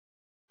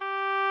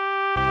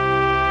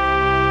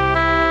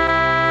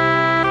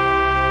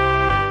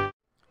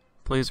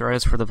Please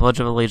rise for the Pledge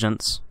of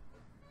Allegiance.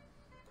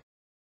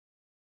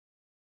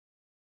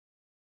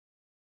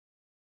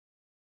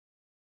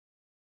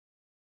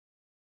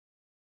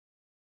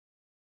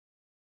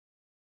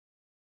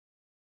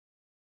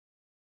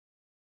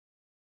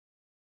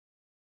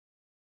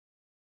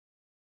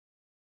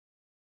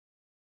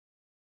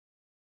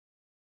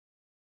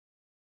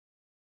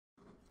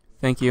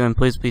 Thank you, and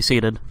please be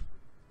seated.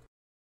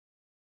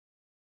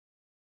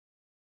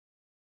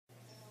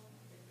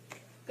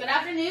 Good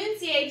afternoon,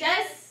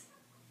 CHS.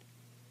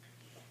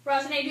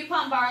 Rajane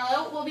DuPont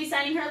Barlow will be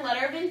signing her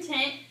letter of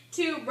intent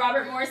to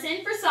Robert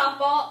Morrison for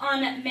softball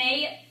on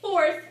May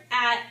 4th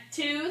at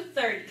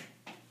 2:30.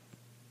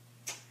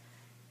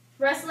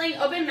 Wrestling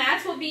open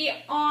mats will be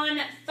on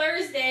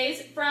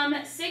Thursdays from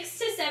 6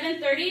 to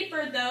 7:30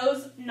 for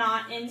those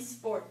not in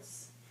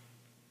sports.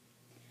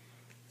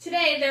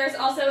 Today, there's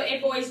also a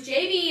boys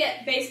JV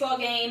baseball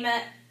game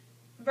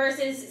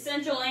versus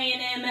Central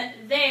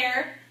A&M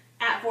there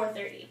at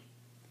 4:30.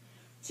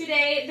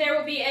 Today, there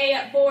will be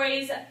a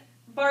boys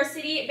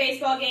varsity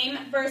baseball game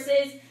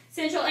versus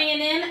Central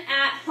A&M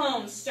at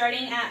home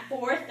starting at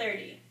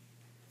 4:30.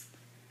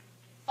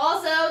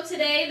 Also,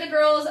 today, the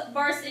girls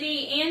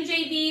varsity and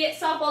JV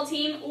softball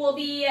team will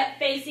be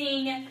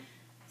facing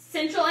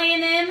Central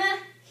A&M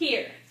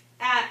here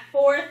at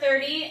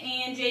 4:30,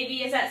 and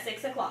JV is at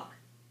 6 o'clock.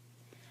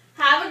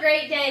 Have a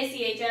great day,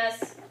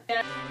 CHS.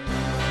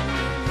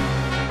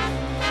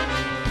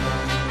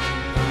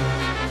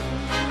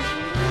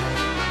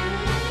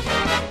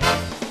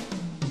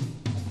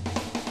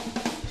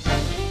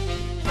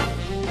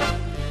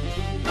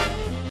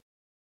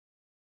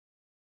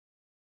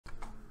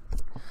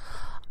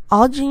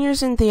 All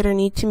juniors in theater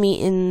need to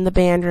meet in the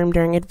band room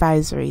during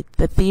advisory.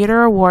 The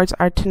theater awards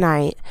are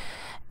tonight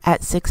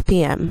at 6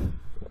 p.m.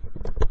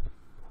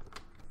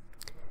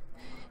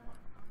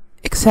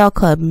 Excel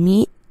Club,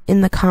 meet in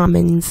the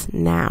Commons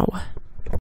now.